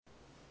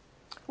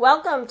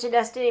Welcome to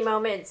Destiny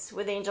Moments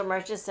with Angel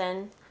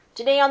Murchison.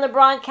 Today on the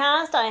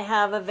broadcast, I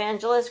have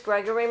evangelist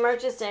Gregory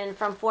Murchison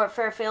from Fort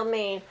Fairfield,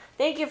 Maine.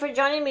 Thank you for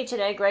joining me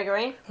today,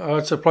 Gregory.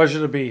 It's a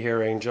pleasure to be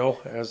here, Angel,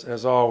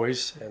 as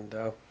always. And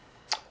I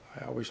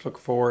always look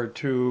forward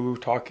to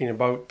talking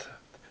about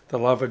the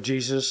love of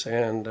Jesus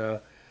and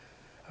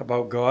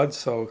about God.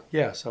 So,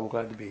 yes, I'm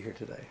glad to be here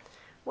today.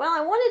 Well,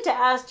 I wanted to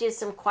ask you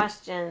some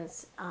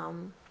questions.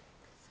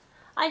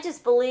 I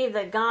just believe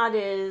that God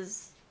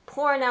is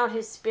pouring out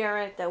His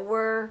Spirit, that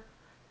we're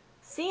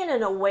seeing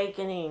an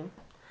awakening,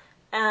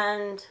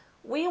 and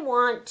we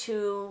want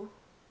to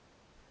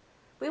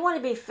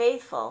be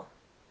faithful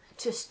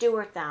to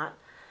steward that.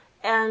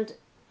 And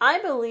I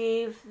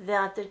believe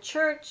that the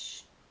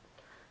church,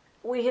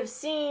 we have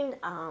seen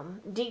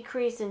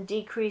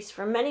decrease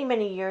for many,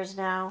 many years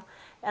now.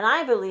 And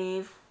I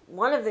believe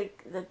one of the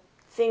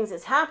things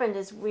that's happened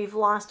is we've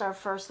lost our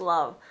first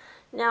love.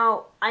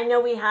 Now, I know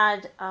we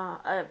had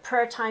a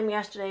prayer time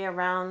yesterday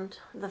around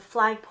the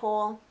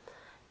flagpole,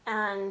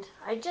 and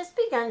I just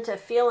began to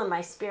feel in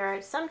my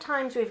spirit,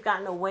 sometimes we've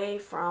gotten away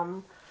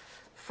from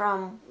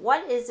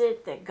what is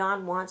it that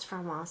God wants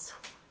from us.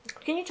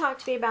 Can you talk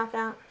to me about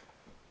that?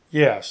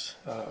 Yes,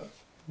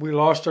 we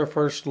lost our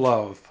first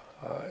love.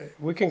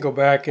 We can go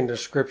back into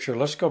Scripture.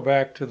 Let's go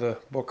back to the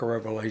book of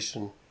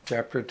Revelation,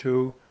 chapter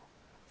 2,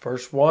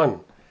 verse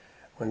 1,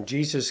 when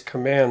Jesus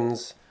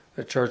commends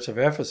the church of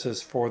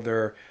Ephesus for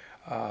their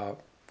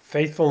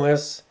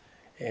faithfulness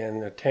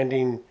in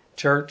attending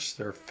church,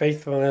 their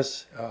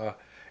faithfulness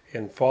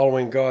in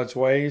following God's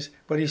ways.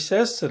 But he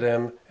says to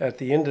them at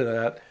the end of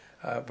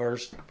that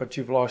verse, but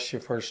you've lost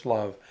your first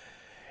love.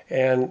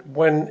 And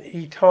when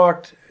he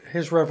talked,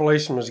 his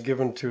revelation was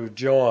given to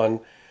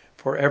John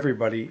for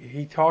everybody.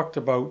 He talked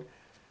about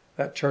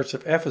that church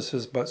of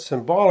Ephesus, but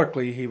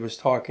symbolically he was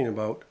talking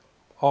about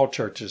all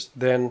churches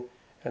then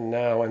and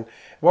now. And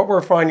what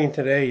we're finding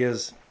today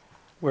is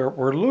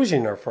we're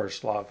losing our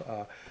first love.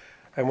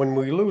 And when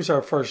we lose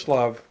our first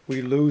love,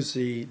 we lose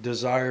the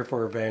desire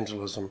for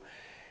evangelism.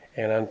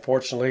 And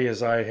unfortunately,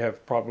 as I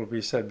have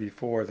probably said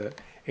before,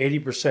 that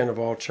 80% of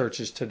all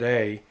churches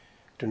today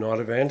do not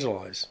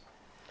evangelize.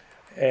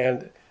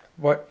 And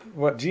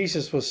what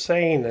Jesus was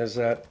saying is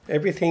that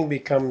everything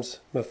becomes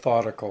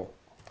methodical.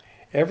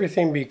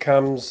 Everything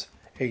becomes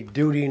a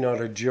duty, not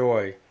a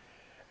joy.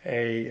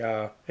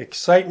 A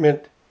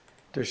excitement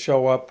to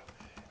show up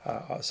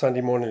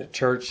Sunday morning at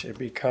church. It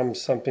becomes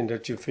something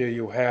that you feel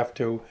you have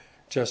to,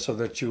 just so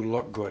that you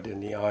look good in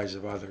the eyes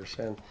of others.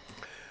 And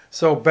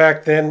so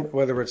back then,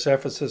 whether it's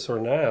Ephesus or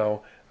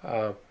now,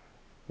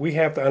 we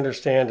have to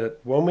understand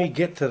that when we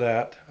get to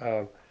that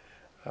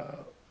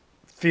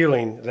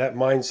feeling, that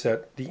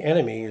mindset, the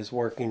enemy is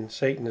working,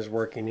 Satan is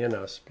working in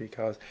us.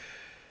 Because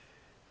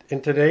in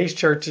today's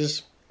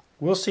churches,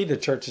 we'll see the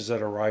churches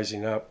that are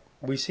rising up.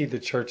 We see the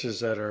churches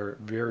that are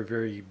very,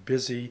 very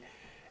busy.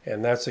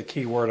 And that's a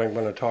key word I'm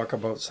going to talk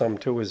about some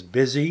too, is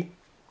busy.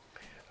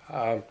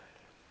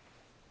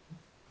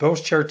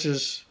 Those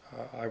churches,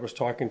 I was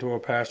talking to a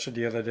pastor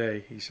the other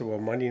day. He said, well,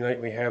 Monday night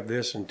we have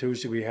this, and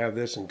Tuesday we have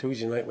this, and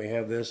Tuesday night we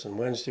have this, and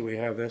Wednesday we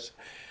have this,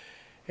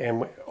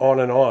 and on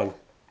and on.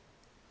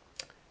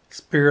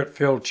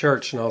 Spirit-filled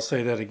church, and I'll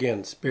say that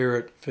again,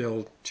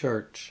 Spirit-filled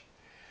church,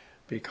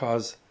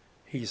 because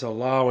he's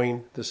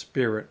allowing the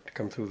Spirit to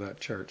come through that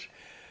church.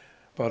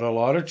 But a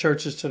lot of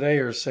churches today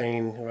are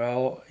saying,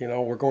 well,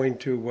 we're going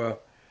to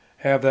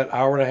have that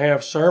hour and a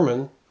half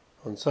sermon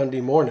on Sunday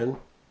morning,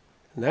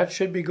 and that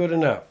should be good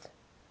enough.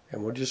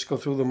 And we'll just go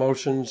through the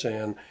motions,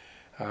 and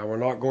we're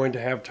not going to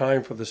have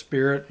time for the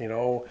Spirit.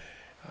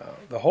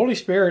 The Holy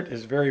Spirit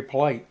is very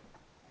polite.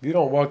 If you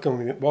don't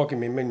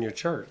welcome him in your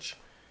church,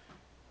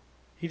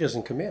 he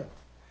doesn't come in.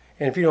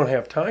 And if you don't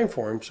have time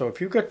for him, so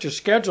if you've got your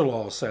schedule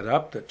all set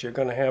up that you're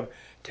going to have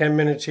 10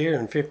 minutes here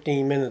and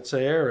 15 minutes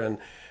there, and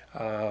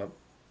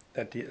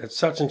at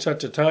such and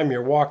such a time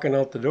you're walking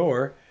out the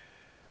door,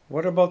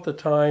 what about the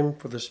time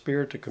for the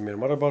Spirit to come in?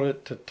 What about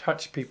it to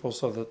touch people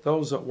so that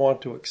those that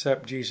want to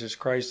accept Jesus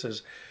Christ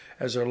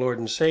as their Lord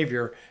and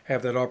Savior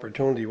have that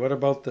opportunity? What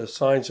about the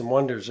signs and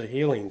wonders, the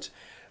healings?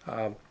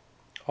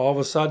 All of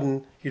a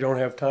sudden, you don't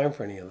have time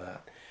for any of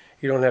that.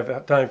 You don't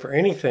have time for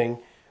anything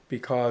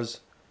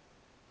because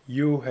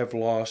you have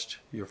lost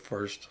your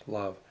first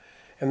love.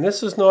 And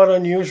this is not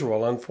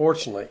unusual,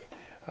 unfortunately,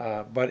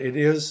 but it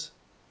is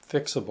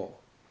fixable.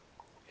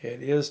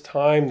 It is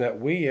time that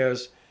we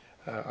as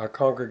a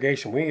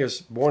congregation, we as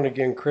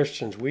born-again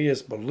Christians, we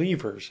as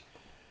believers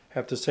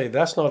have to say,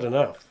 that's not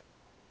enough.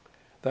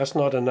 That's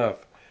not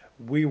enough.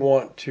 We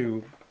want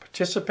to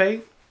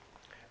participate.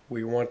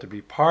 We want to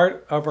be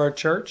part of our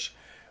church.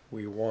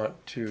 We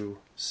want to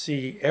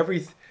see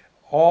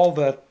all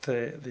that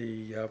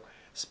the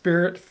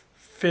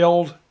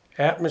Spirit-filled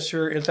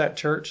atmosphere in that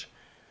church.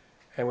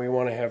 And we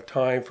want to have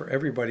time for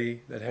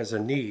everybody that has a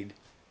need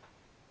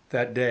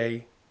that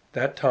day,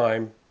 that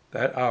time,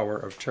 that hour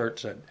of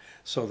church,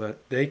 so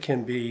that they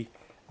can be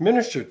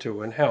ministered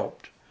to and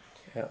helped.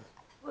 Yeah.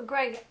 Well,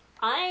 Greg,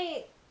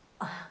 I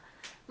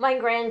My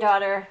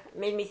granddaughter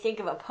made me think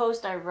of a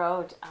post I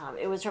wrote.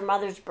 It was her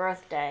mother's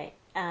birthday,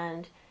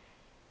 and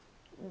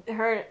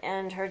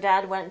her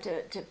dad went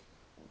to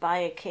buy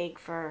a cake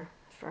for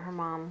her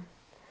mom.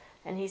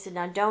 And he said,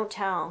 "Now don't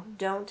tell,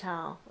 don't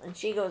tell." And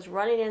she goes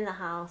running in the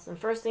house, and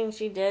first thing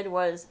she did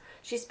was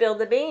she spilled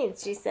the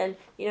beans. She said,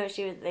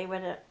 they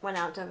went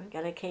out to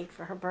get a cake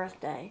for her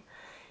birthday.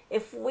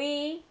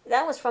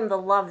 That was from the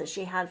love that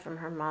she had from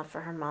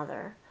for her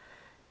mother.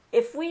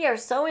 If we are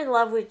so in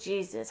love with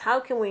Jesus,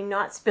 how can we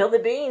not spill the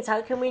beans?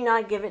 How can we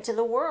not give it to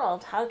the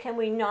world? How can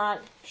we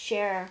not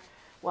share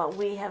what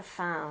we have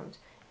found?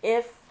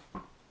 If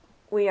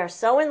we are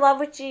so in love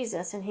with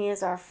Jesus and he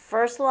is our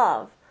first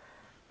love,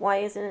 why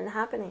isn't it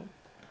happening?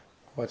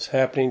 What's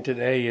happening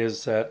today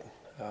is that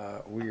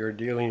we are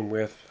dealing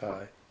with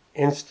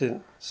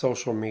instant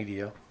social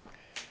media.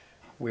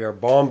 We are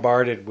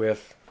bombarded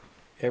with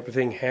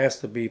everything has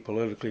to be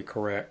politically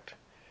correct.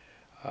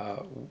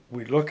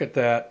 We look at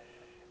that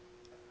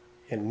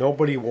and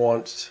nobody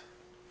wants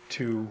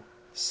to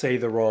say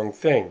the wrong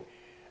thing.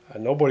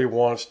 Nobody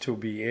wants to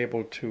be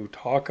able to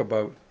talk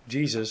about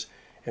Jesus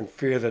and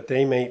fear that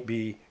they may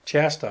be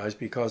chastised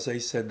because they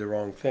said the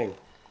wrong thing.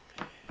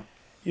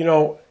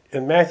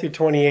 In Matthew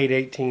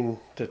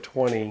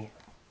 28:18-20,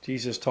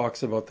 Jesus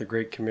talks about the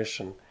Great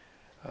Commission.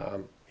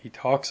 He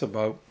talks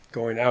about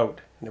going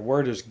out. And the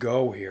word is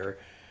go here.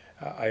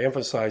 I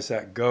emphasize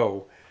that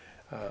go.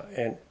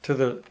 And to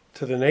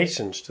the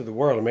nations, to the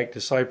world, and make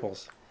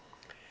disciples.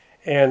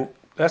 And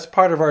that's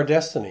part of our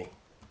destiny.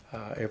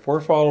 If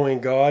we're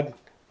following God,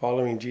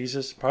 following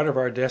Jesus, part of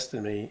our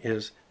destiny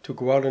is to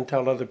go out and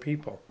tell other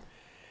people.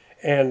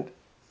 And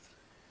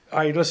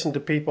I listen to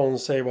people and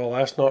say, well,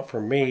 that's not for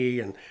me,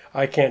 and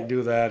I can't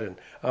do that, and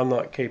I'm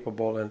not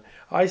capable. And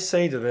I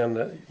say to them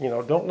that,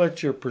 don't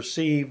let your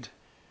perceived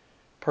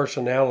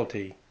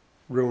personality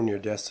ruin your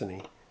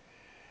destiny.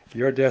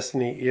 Your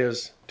destiny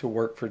is to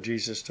work for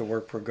Jesus, to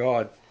work for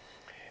God.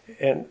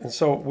 And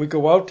so we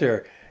go out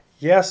there.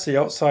 Yes, the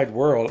outside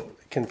world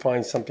can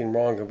find something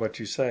wrong in what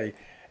you say.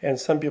 And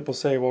some people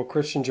say, well,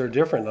 Christians are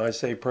different. And I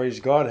say,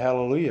 praise God,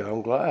 hallelujah,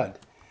 I'm glad.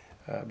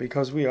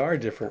 Because we are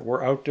different.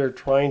 We're out there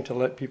trying to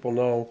let people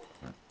know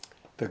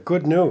the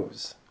good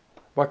news,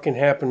 what can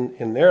happen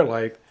in their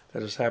life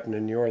that has happened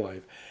in your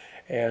life.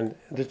 And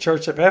the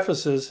church of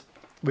Ephesus,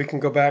 we can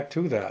go back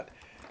to that.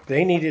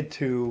 They needed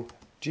to,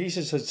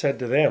 Jesus had said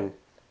to them,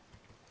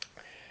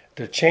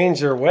 to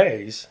change their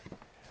ways,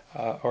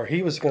 or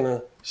he was going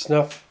to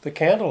snuff the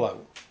candle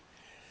out.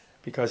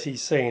 Because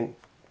he's saying,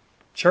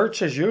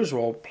 church as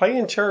usual,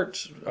 playing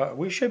church,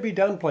 we should be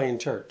done playing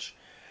church.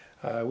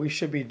 We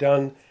should be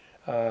done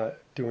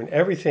doing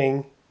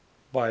everything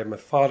by a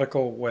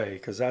methodical way,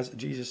 because as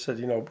Jesus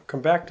said,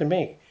 come back to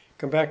me,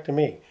 come back to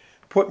me.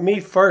 Put me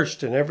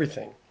first in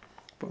everything.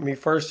 Put me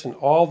first in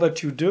all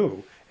that you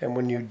do. And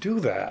when you do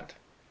that,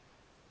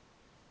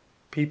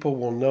 people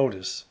will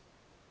notice.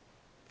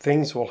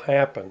 Things will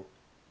happen.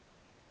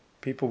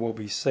 People will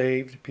be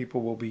saved.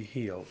 People will be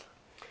healed.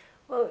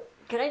 Well,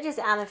 can I just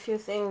add a few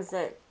things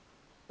that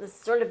has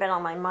sort of been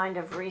on my mind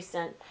of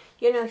recent?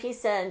 He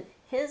said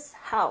his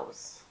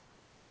house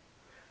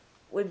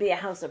would be a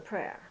house of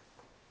prayer.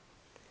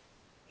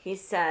 He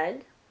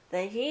said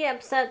that he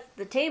upset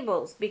the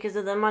tables because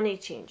of the money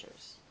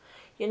changers.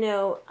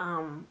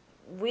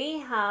 We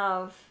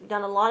have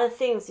done a lot of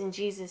things in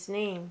Jesus'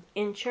 name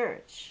in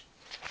church,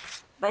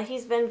 but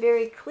he's been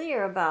very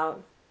clear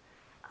about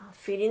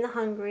feeding the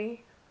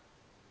hungry,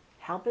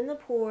 helping the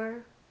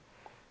poor,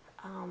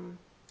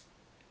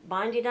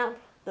 binding up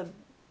the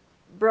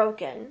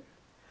broken.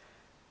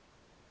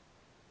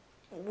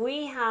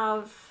 We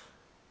have,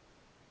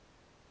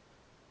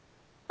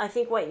 I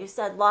think what you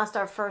said, lost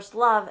our first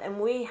love,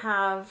 and we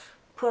have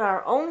put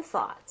our own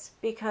thoughts,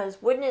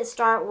 because wouldn't it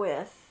start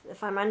with,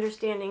 if I'm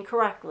understanding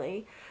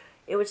correctly,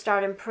 it would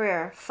start in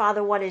prayer.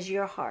 Father, what is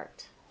your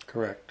heart?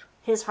 Correct.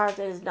 His heart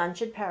that is none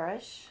should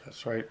perish.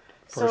 That's right.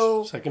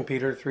 So, 2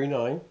 Peter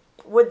 3:9.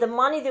 Would the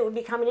money that would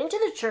be coming into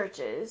the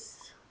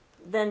churches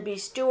then be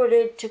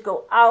stewarded to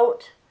go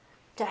out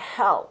to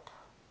help?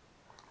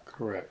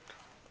 Correct.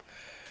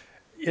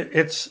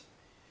 It's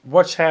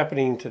what's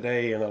happening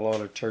today in a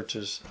lot of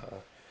churches,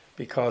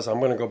 because I'm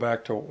going to go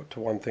back to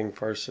one thing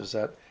first, is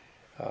that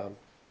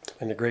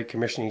in the Great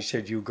Commission he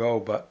said, you go,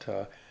 but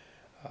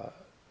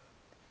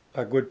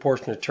a good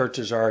portion of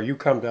churches are, you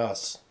come to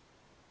us.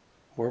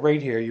 We're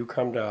right here, you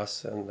come to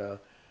us, and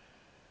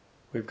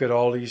we've got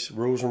all these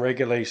rules and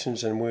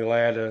regulations, and we'll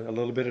add a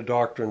little bit of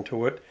doctrine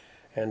to it,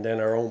 and then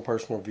our own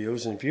personal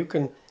views. And if you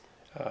can,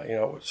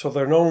 so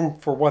they're known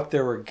for what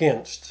they're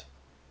against,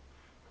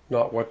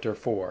 not what they're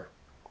for.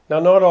 Now,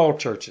 not all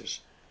churches,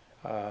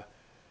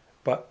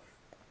 but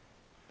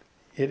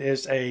it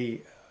is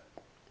a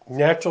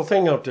natural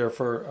thing out there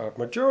for a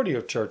majority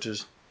of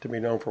churches to be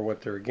known for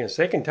what they're against.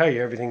 They can tell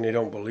you everything they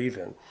don't believe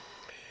in.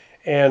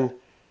 And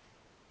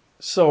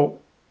so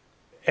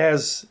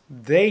as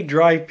they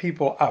drive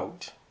people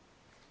out,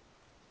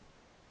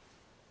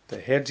 the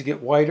heads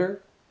get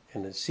whiter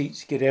and the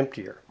seats get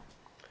emptier.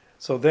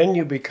 So then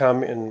you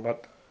become in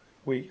what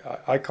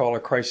I call a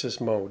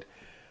crisis mode.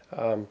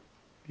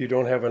 You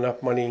don't have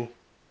enough money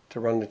to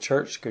run the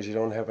church because you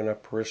don't have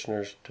enough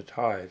parishioners to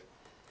tithe.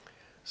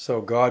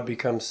 So God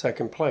becomes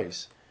second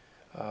place.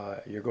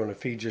 You're going to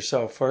feed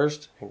yourself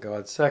first and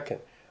God second.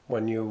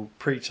 When you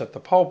preach at the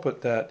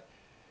pulpit that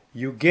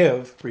you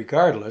give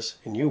regardless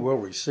and you will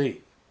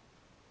receive.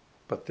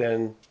 But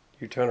then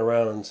you turn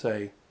around and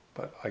say,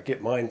 but I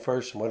get mine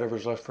first and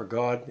whatever's left for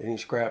God, any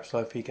scraps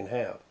left he can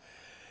have.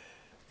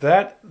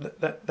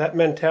 That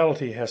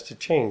mentality has to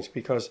change,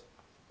 because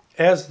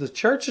as the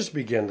churches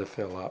begin to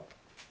fill up,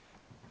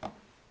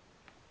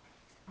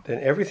 then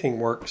everything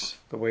works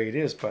the way it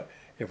is. But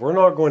if we're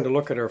not going to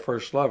look at our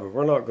first love, if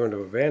we're not going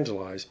to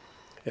evangelize,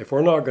 if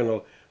we're not going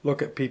to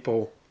look at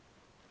people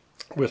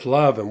with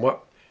love and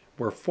what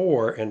we're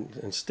for, and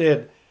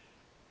instead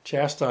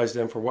chastise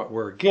them for what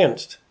we're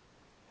against.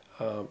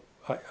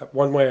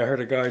 One way I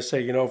heard a guy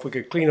say, if we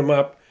could clean them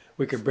up,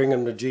 we could bring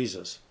them to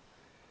Jesus.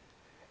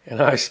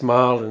 And I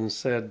smiled and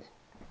said,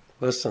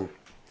 listen,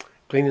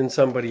 cleaning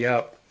somebody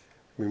up,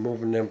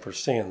 removing them for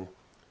sin,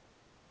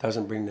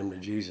 doesn't bring them to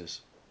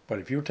Jesus. But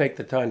if you take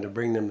the time to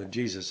bring them to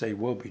Jesus, they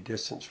will be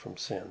distanced from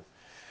sin.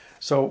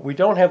 So we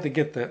don't have to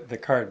get the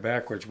cart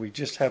backwards. We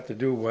just have to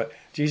do what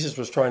Jesus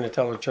was trying to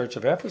tell the church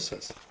of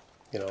Ephesus.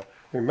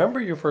 Remember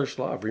your first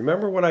love.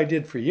 Remember what I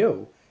did for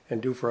you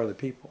and do for other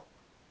people.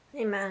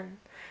 Amen.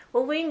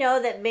 Well, we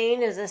know that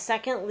Maine is the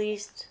second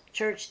least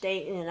church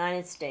state in the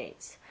United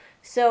States.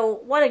 So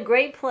what a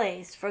great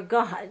place for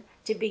God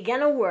to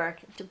begin a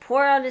work, to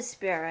pour out His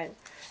Spirit.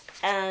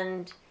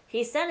 And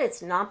He said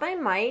it's not by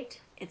might,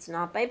 it's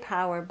not by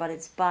power, but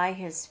it's by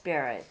His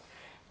Spirit.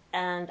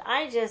 And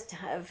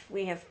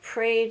we have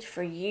prayed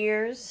for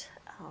years.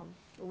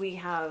 We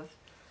have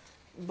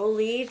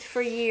believed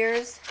for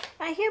years.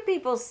 I hear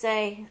people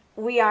say,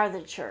 we are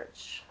the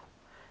church.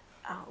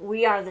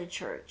 We are the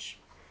church.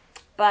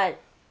 But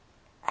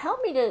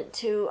help me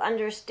to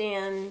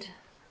understand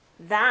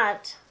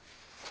that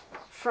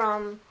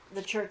from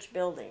the church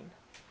building.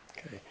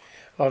 Okay.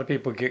 A lot of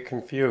people get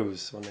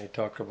confused when they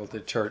talk about the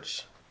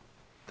church.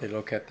 They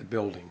look at the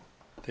building.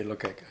 They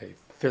look at a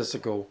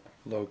physical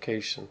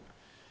location.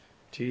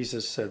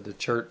 Jesus said the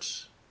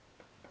church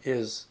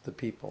is the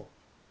people.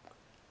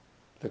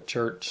 The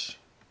church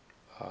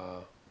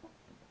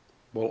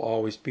will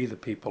always be the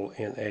people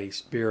in a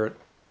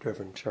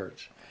Spirit-driven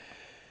church.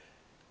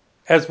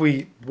 As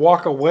we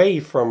walk away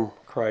from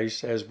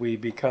Christ, as we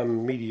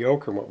become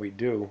mediocre in what we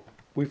do,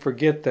 we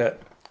forget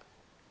that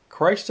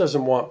Christ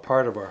doesn't want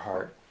part of our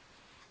heart.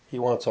 He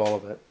wants all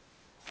of it.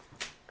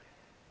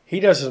 He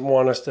doesn't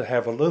want us to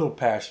have a little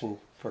passion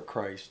for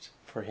Christ,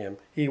 for Him.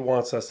 He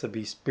wants us to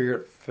be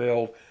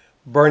Spirit-filled,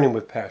 burning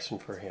with passion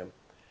for Him.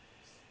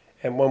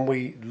 And when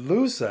we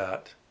lose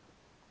that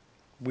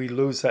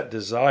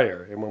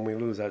desire. And when we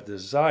lose that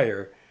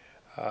desire,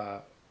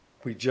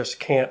 we just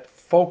can't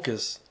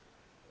focus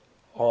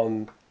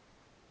on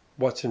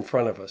what's in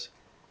front of us.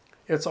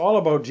 It's all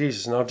about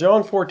Jesus. Now,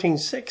 John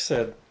 14:6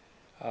 said,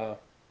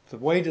 the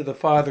way to the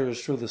Father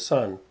is through the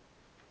Son.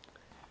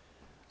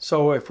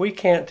 So if we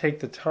can't take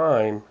the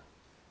time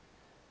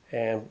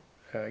and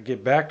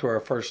get back to our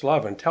first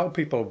love and tell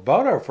people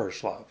about our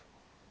first love,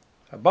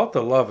 about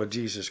the love of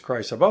Jesus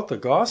Christ, about the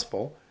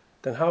gospel,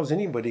 then how's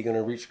anybody going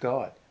to reach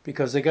God?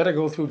 Because they got to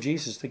go through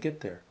Jesus to get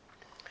there.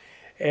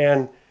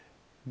 And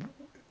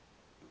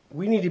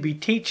we need to be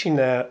teaching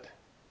that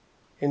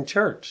in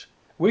church.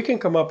 We can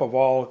come up with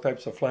all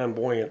types of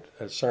flamboyant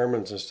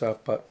sermons and stuff,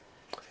 but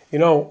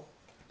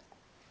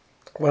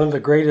one of the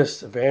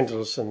greatest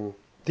evangelists and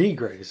the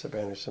greatest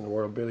evangelist in the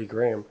world, Billy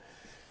Graham,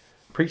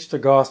 preached the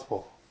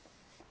gospel.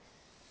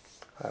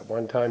 At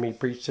one time he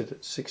preached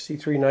it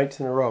 63 nights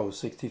in a row,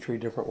 63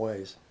 different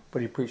ways,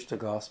 but he preached the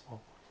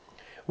gospel.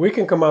 We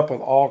can come up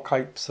with all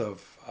types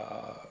of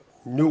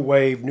new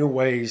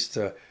ways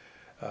to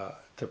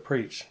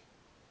preach,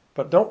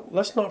 but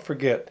let's not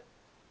forget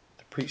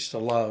to preach the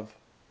love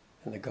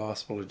and the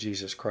gospel of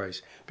Jesus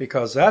Christ,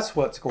 because that's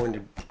what's going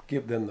to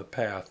give them the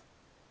path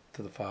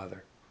to the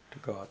Father, to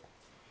God.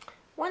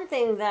 One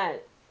thing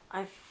that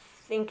I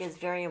think is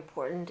very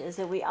important is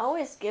that we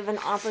always give an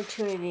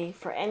opportunity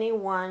for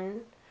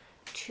anyone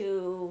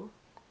to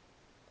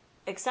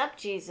accept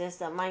Jesus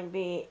that might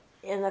be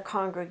in the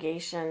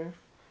congregation.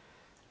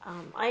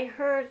 I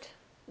heard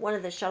one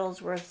of the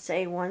Shuttlesworths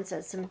say once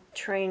at some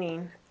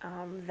training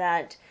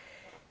that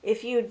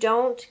if you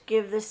don't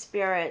give the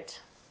Spirit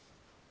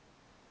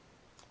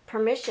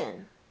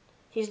permission,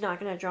 He's not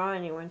going to draw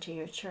anyone to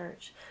your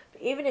church.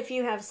 But even if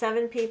you have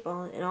 7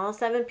 people, and all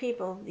 7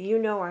 people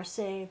are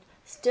saved,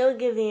 still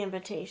give the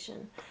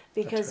invitation.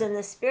 Because then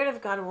the Spirit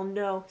of God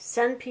will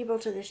send people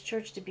to this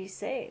church to be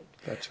saved.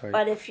 That's right.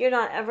 But if you're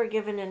not ever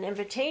given an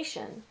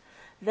invitation,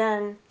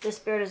 then the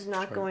Spirit is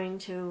not going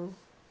to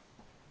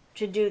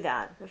do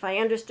that, if I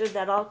understood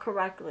that all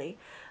correctly.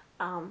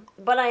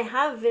 But I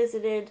have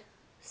visited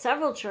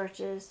several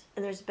churches,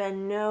 and there's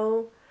been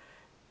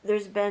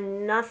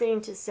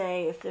nothing to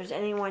say if there's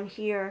anyone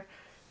here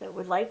that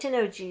would like to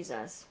know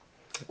Jesus,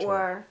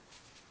 or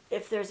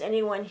if there's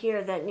anyone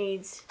here that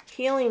needs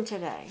healing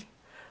today,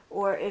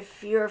 or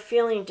if you're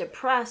feeling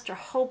depressed or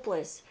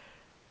hopeless,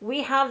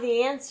 we have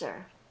the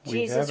answer.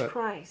 Jesus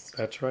Christ.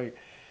 That's right.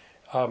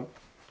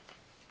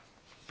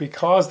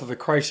 Because of the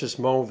crisis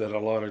mode that a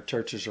lot of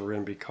churches are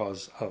in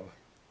because of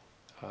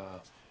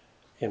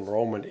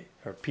enrollment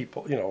or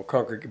people,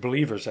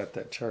 believers at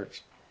that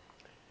church,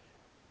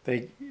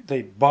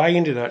 they buy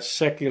into that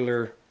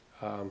secular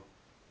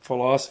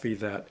philosophy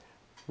that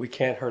we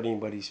can't hurt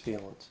anybody's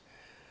feelings.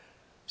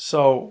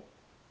 So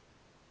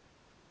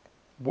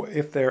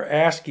if they're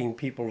asking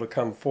people to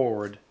come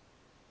forward,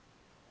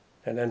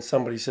 and then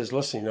somebody says,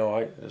 listen,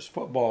 there's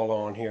football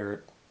on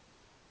here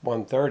at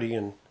 1:30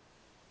 and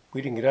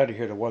we didn't get out of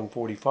here to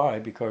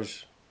 1:45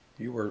 because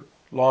you were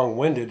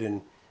long-winded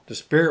and the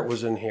spirit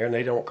was in here, and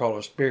they don't call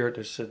it spirit,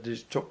 they said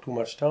this took too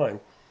much time.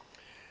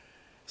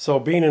 So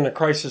being in a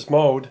crisis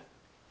mode,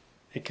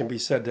 it can be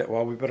said that,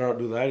 well, we better not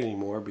do that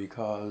anymore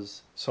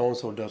because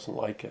so-and-so doesn't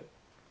like it.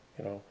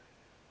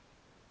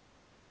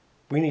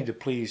 We need to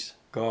please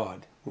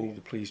God. We need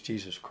to please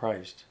Jesus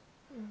Christ.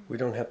 We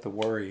don't have to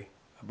worry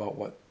about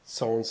what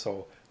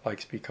so-and-so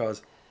likes,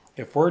 because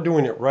if we're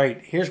doing it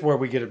right, here's where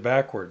we get it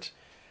backwards.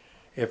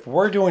 If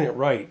we're doing it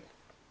right,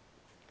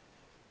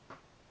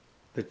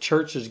 the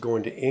church is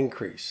going to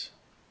increase.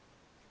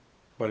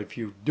 But if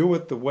you do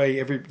it the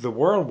way the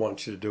world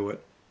wants you to do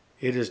it,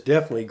 it is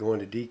definitely going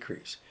to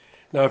decrease.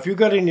 Now, if you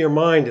got in your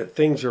mind that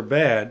things are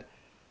bad,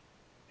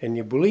 and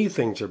you believe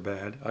things are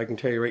bad, I can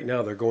tell you right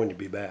now they're going to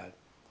be bad.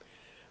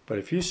 But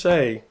if you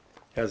say,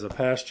 as a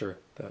pastor,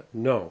 that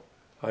no,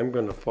 I'm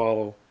going to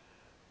follow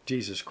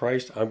Jesus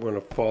Christ, I'm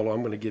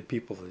going to give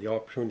people the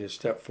opportunity to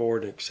step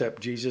forward and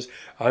accept Jesus.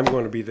 I'm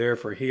going to be there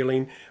for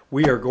healing.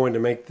 We are going to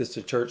make this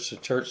the church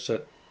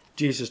that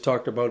Jesus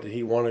talked about that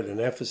he wanted in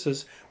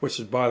Ephesus, which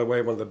is, by the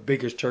way, one of the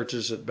biggest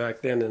churches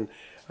back then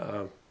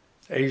in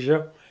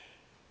Asia.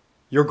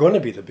 You're going to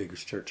be the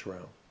biggest church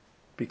around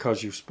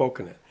because you've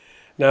spoken it.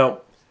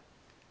 Now,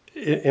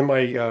 in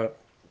my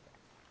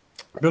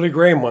Billy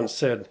Graham once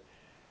said,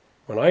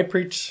 when I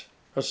preach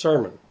a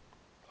sermon,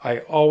 I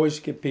always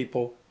give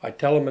people, I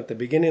tell them at the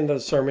beginning of the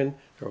sermon,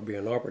 there will be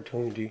an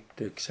opportunity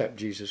to accept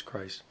Jesus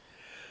Christ.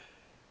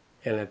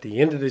 And at the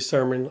end of the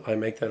sermon, I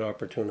make that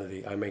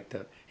opportunity.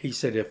 He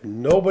said, if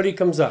nobody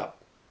comes up,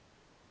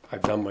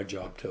 I've done my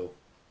job too.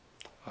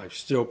 I've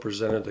still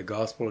presented the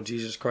gospel of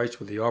Jesus Christ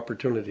with the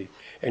opportunity.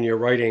 And you're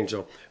right,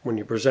 Angel, when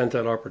you present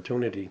that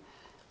opportunity,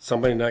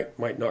 somebody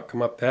might not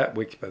come up that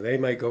week, but they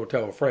might go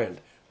tell a friend,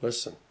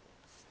 listen,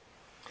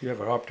 you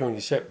have an opportunity to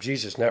accept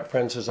Jesus. And that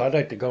friend says, I'd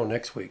like to go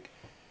next week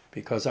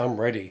because I'm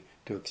ready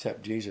to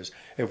accept Jesus.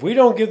 If we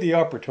don't give the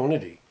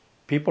opportunity,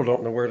 people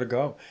don't know where to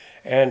go.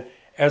 And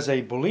as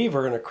a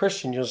believer and a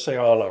Christian, you'll say,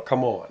 oh, no,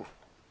 come on.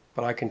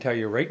 But I can tell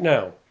you right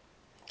now,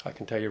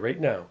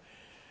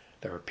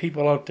 there are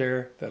people out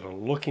there that are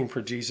looking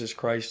for Jesus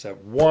Christ,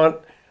 that want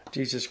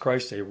Jesus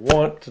Christ. They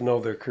want to know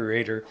their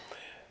Creator.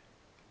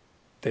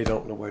 They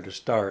don't know where to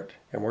start.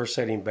 And we're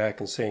sitting back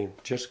and saying,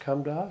 just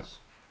come to us.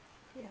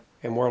 Yeah.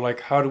 And we're like,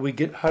 how do we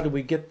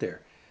get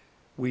there?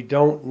 We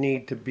don't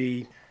need to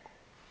be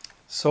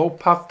so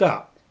puffed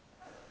up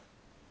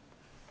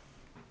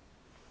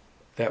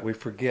that we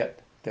forget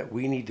that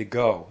we need to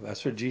go.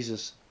 That's what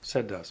Jesus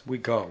said to us. We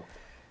go.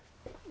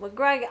 Well,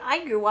 Greg,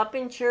 I grew up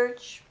in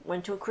church,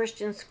 went to a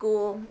Christian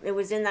school. It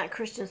was in that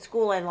Christian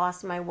school I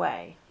lost my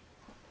way.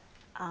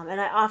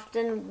 And I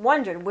often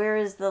wondered, where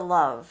is the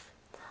love?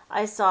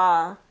 I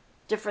saw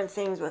different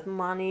things with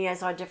money. I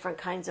saw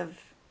different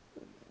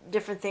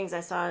things.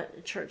 I saw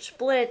church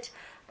split.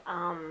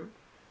 I've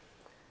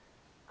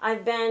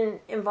been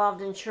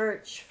involved in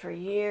church for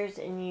years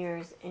and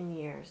years and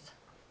years.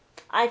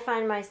 I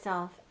find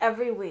myself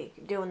every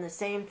week doing the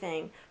same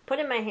thing,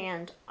 putting my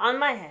hand on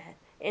my head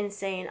and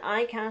saying,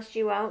 I cast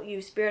you out,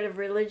 you spirit of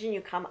religion,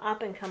 you come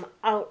up and come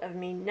out of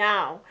me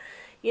now.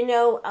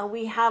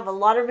 We have a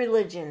lot of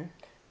religion.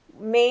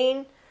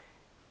 Maine,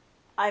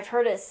 I've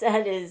heard it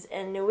said,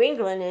 in New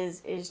England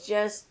is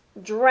just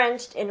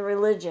drenched in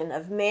religion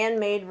of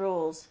man-made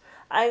rules.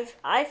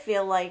 I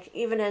feel like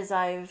even as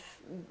I've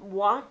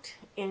walked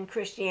in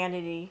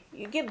Christianity,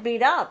 you get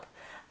beat up.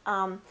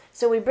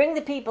 So we bring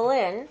the people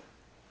in.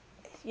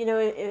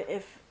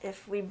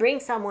 If we bring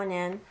someone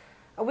in,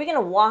 are we going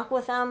to walk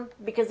with them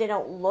because they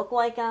don't look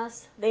like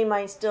us? They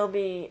might still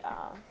be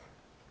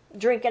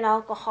drinking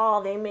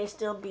alcohol. They may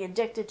still be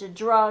addicted to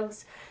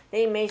drugs.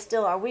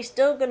 Are we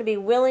still going to be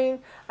willing?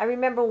 I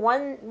remember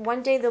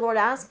one day the Lord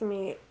asked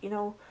me,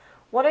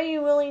 what are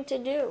you willing to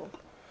do?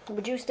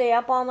 Would you stay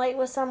up all night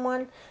with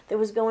someone that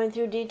was going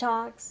through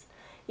detox?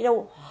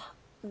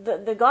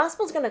 The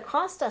gospel's going to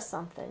cost us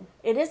something.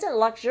 It isn't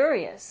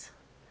luxurious.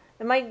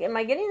 Am I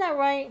getting that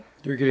right?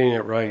 You're getting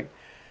it right.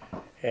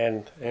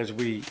 And as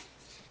we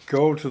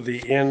go to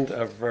the end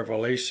of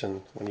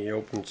Revelation, when he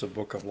opens the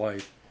book of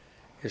life,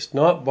 it's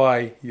not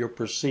by your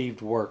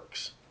perceived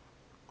works.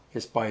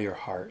 It's by your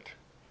heart.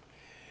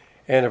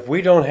 And if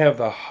we don't have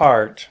the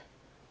heart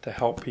to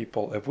help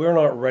people, if we're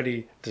not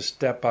ready to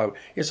step out,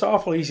 it's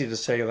awful easy to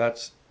say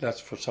that's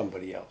for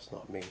somebody else,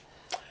 not me.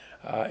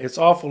 It's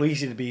awful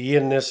easy to be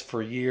in this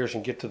for years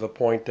and get to the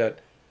point that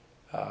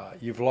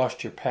you've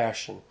lost your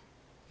passion.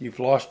 You've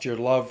lost your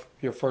love,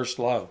 your first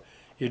love.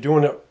 You're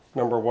doing it,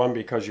 number one,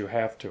 because you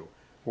have to.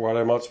 What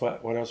else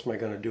am I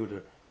going to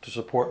do to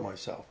support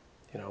myself?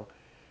 You know,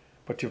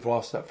 but you've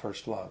lost that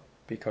first love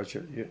because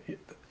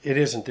it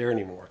isn't there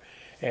anymore,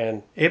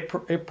 and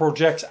it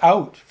projects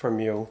out from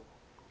you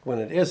when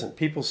it isn't.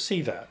 People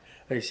see that.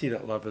 They see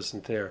that love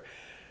isn't there.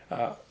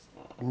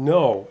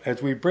 No,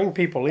 as we bring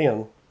people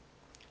in,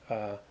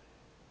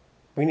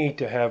 we need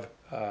to have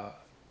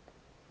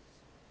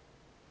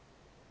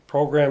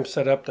programs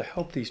set up to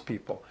help these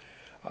people.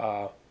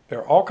 There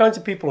are all kinds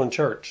of people in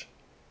church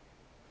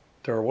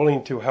that are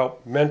willing to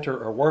help mentor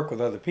or work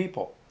with other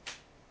people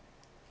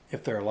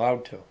if they're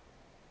allowed to.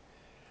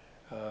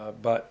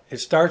 But it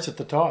starts at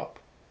the top.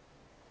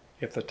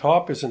 If the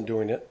top isn't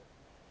doing it,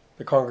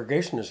 the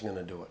congregation isn't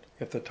going to do it.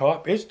 If the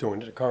top is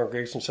doing it, the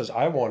congregation says,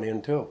 I want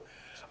in too.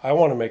 I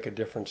want to make a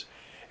difference.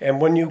 And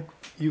when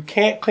you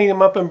can't clean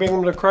them up and bring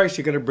them to Christ,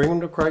 you got to bring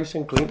them to Christ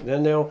and clean.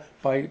 Then they'll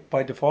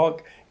by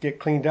default get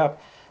cleaned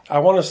up. I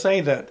want to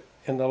say that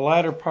in the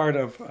latter part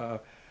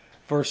of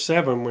verse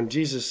 7, when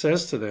Jesus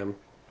says to them,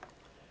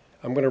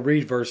 I'm going to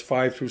read verse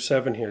 5 through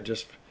 7 here.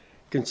 Just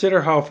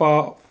consider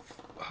how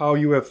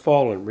you have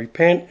fallen.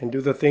 Repent and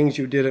do the things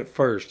you did at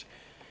first.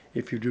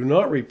 If you do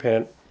not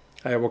repent,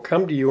 I will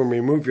come to you and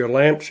remove your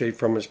lampshade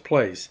from its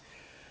place.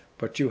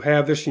 But you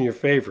have this in your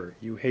favor.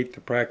 You hate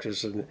the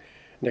practice of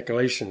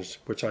Nicolaitans,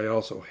 which I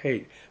also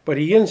hate. But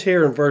he ends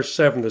here in verse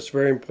 7 that's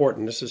very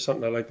important. This is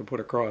something I'd like to put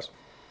across.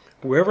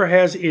 Whoever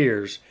has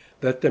ears,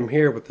 let them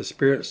hear what the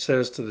Spirit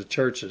says to the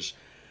churches.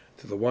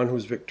 To the one who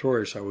is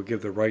victorious, I will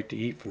give the right to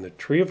eat from the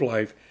tree of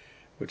life,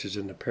 which is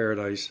in the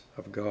paradise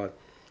of God.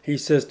 He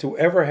says, to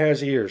whoever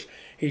has ears.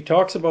 He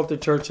talks about the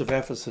church of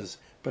Ephesus,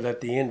 but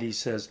at the end he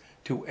says,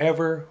 to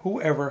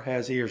whoever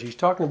has ears. He's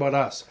talking about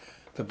us,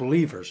 the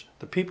believers,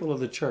 the people of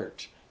the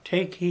church.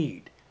 Take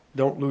heed.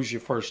 Don't lose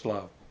your first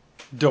love.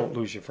 Don't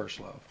lose your first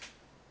love.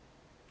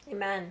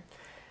 Amen.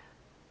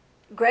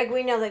 Greg,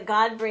 we know that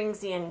God brings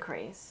the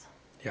increase.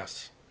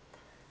 Yes.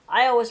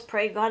 I always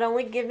pray, God,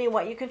 only give me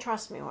what you can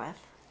trust me with.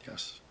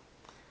 Yes.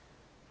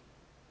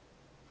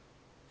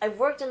 I've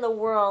worked in the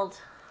world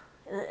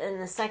in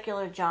the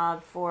secular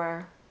job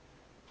for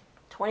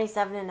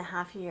 27 and a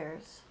half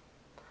years.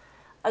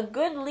 A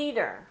good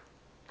leader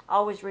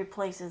always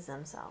replaces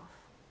themselves.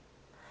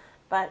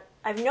 But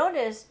I've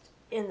noticed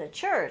in the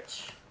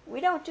church, we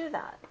don't do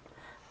that.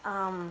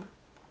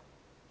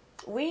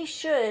 We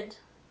should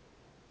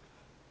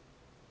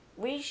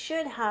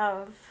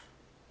have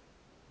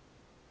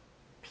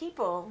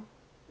people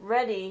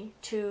ready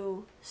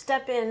to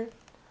step in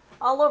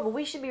all over.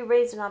 We should be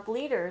raising up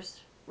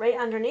leaders right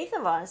underneath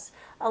of us,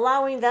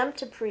 allowing them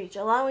to preach,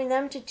 allowing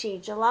them to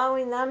teach,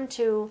 allowing them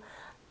to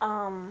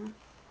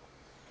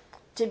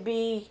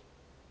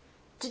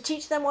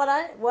teach them what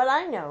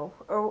I know,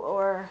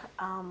 or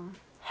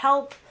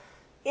help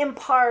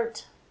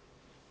impart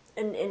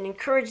and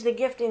encourage the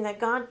gifting that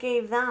God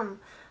gave them.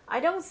 I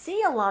don't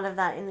see a lot of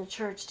that in the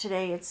church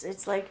today.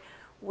 It's like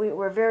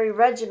we're very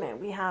regiment.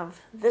 We have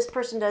this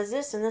person does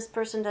this, and this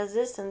person does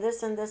this, and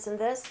this, and this, and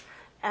this,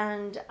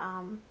 and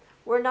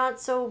we're not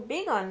so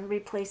big on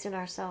replacing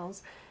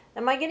ourselves.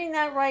 Am I getting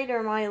that right, or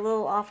am I a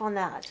little off on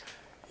that?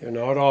 You're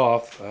not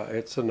off.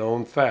 It's a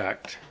known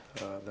fact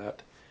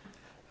that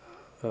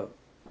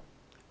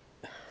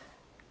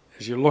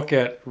as you look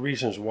at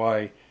reasons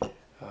why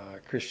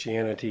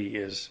Christianity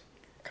is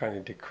kind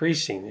of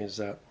decreasing, is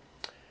that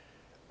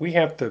we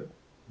have to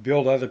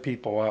build other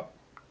people up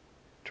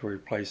to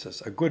replace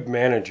us. A good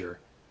manager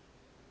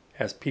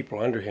has people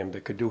under him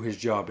that could do his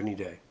job any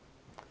day.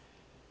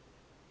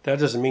 That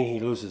doesn't mean he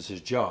loses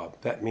his job.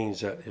 That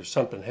means that if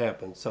something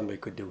happens, somebody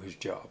could do his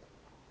job.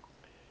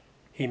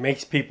 He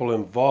makes people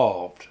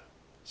involved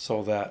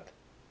so that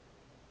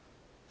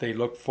they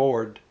look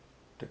forward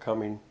to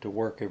coming to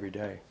work every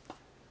day.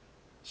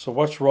 So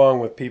what's wrong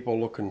with people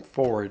looking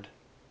forward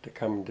to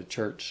coming to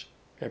church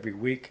every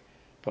week,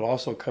 but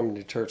also coming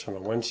to church on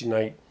a Wednesday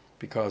night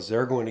because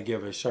they're going to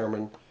give a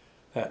sermon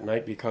that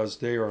night because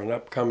they are an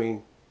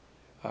upcoming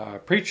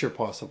preacher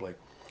possibly,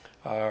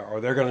 or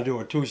they're going to do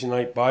a Tuesday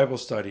night Bible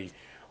study,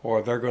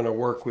 or they're going to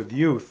work with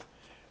youth,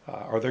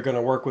 or they're going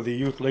to work with a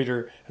youth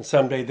leader, and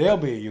someday they'll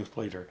be a youth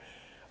leader.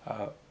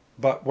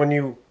 But when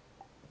you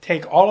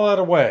take all of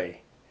that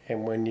away,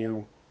 and when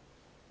you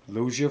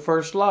lose your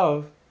first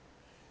love,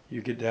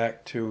 you get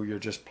back to you're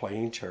just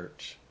playing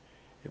church.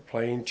 You're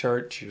playing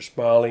church, you're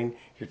smiling,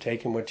 you're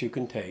taking what you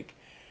can take,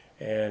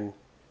 and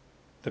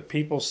the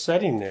people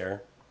sitting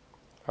there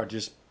are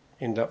just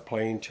end up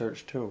playing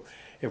church too.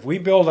 If we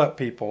build up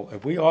people,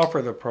 if we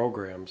offer the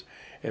programs,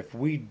 if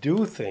we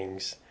do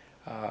things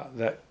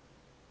that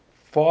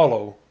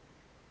follow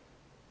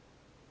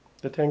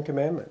the Ten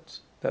Commandments,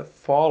 that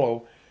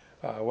follow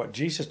what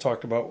Jesus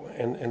talked about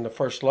in the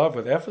first love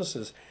with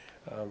Ephesus,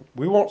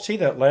 we won't see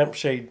that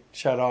lampshade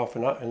shut off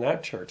in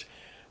that church.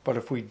 But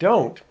if we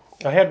don't,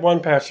 I had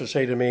one pastor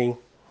say to me,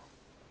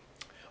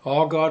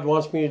 all God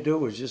wants me to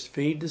do is just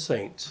feed the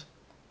saints.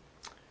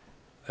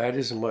 That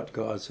isn't what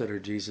God said or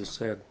Jesus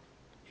said.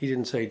 He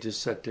didn't say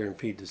just sit there and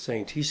feed the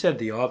saints. He said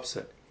the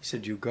opposite. He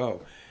said you go.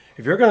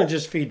 If you're going to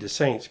just feed the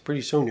saints,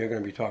 pretty soon you're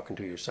going to be talking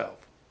to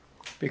yourself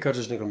because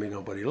there's going to be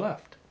nobody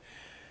left.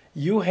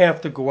 You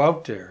have to go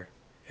out there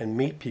and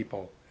meet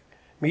people.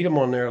 Meet them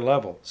on their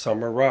level.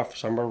 Some are rough,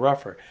 some are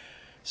rougher.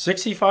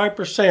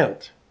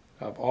 65%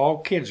 of all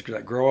kids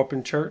that grow up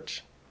in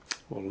church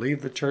will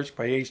leave the church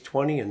by age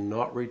 20 and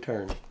not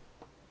return.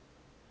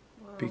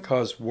 Wow.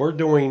 Because we're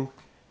doing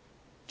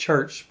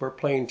church, we're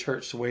playing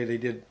church the way they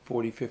did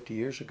 40, 50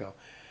 years ago.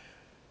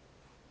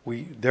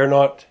 They're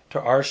not to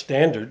our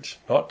standards,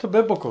 not to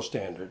biblical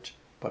standards,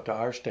 but to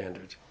our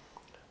standards.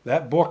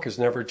 That book has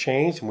never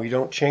changed, and we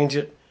don't change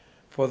it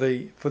for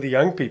the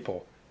young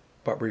people,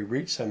 but we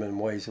reach them in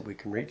ways that we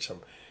can reach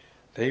them.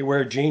 They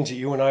wear jeans that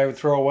you and I would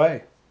throw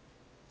away,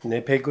 and they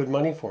pay good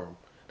money for them.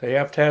 They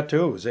have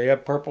tattoos. They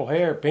have purple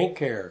hair, pink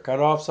hair, cut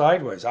off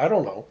sideways. I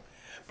don't know,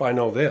 but I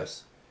know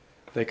this.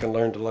 They can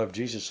learn to love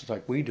Jesus just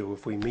like we do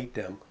if we meet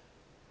them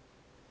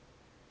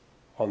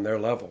on their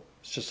level.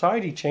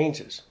 Society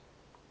changes.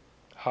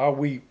 How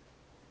we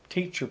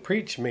teach or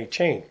preach may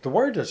change. The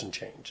word doesn't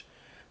change.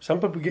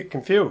 Some people get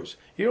confused.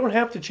 You don't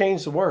have to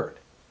change the word.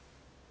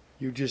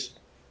 You just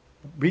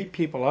beat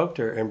people out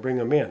there and bring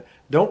them in.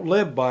 Don't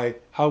live by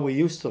how we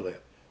used to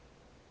live,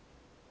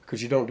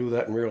 because you don't do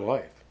that in real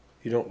life.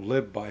 You don't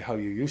live by how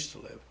you used to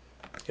live.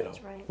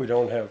 That's right. We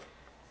don't have...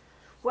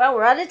 Well,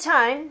 we're out of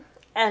time,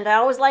 and I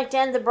always like to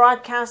end the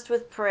broadcast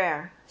with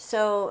prayer.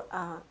 So,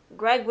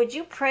 Greg, would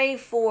you pray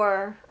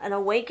for an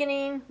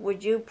awakening?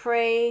 Would you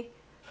pray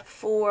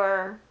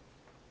for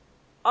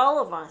all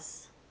of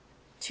us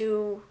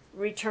to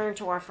return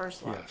to our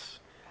first love? Yes.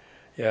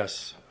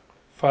 Yes.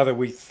 Father,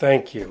 we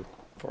thank you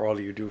for all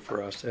you do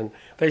for us. And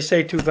they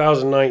say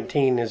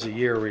 2019 is a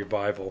year of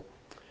revival.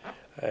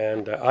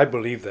 And I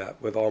believe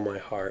that with all my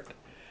heart.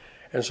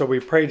 And so we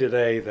pray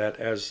today that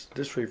as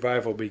this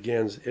revival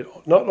begins, it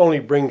not only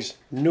brings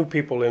new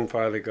people in,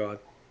 Father God,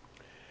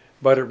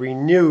 but it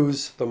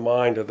renews the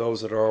mind of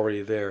those that are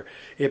already there.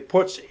 It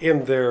puts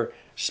in their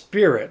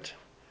spirit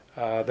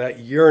that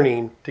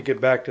yearning to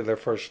get back to their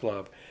first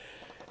love.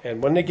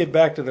 And when they get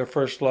back to their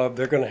first love,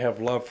 they're going to have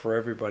love for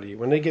everybody.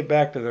 When they get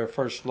back to their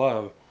first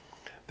love,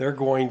 they're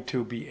going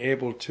to be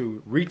able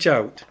to reach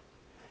out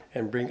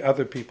and bring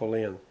other people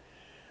in.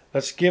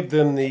 Let's give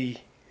them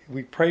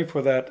we pray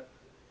for that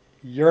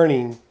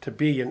yearning to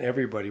be in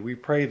everybody. We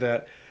pray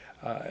that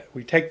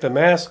we take the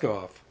mask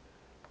off.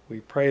 We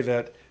pray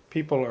that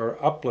people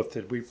are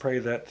uplifted. We pray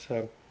that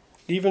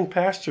even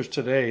pastors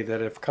today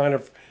that have kind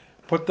of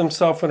put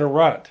themselves in a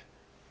rut,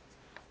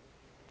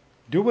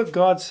 do what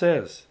God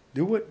says.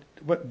 Do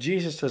what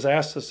Jesus has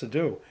asked us to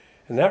do.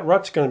 And that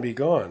rut's going to be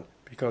gone,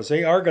 because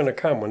they are going to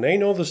come. When they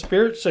know the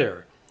Spirit's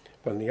there,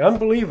 when the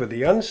unbeliever,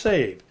 the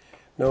unsaved,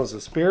 knows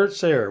the Spirit's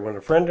there, when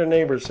a friend or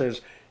neighbor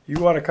says,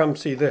 you ought to come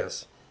see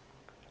this,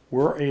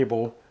 we're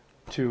able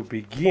to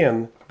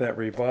begin that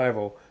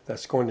revival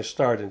that's going to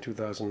start in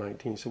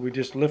 2019. So we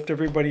just lift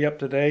everybody up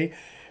today.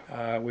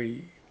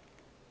 We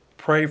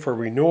pray for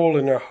renewal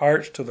in their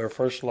hearts to their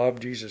first love,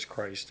 Jesus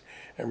Christ.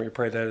 And we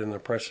pray that in the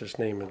precious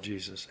name of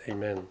Jesus.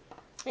 Amen.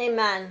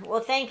 Amen. Well,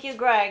 thank you,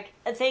 Greg.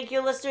 And thank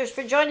you, listeners,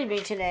 for joining me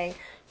today.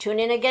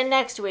 Tune in again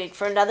next week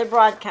for another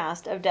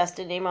broadcast of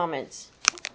Destiny Moments.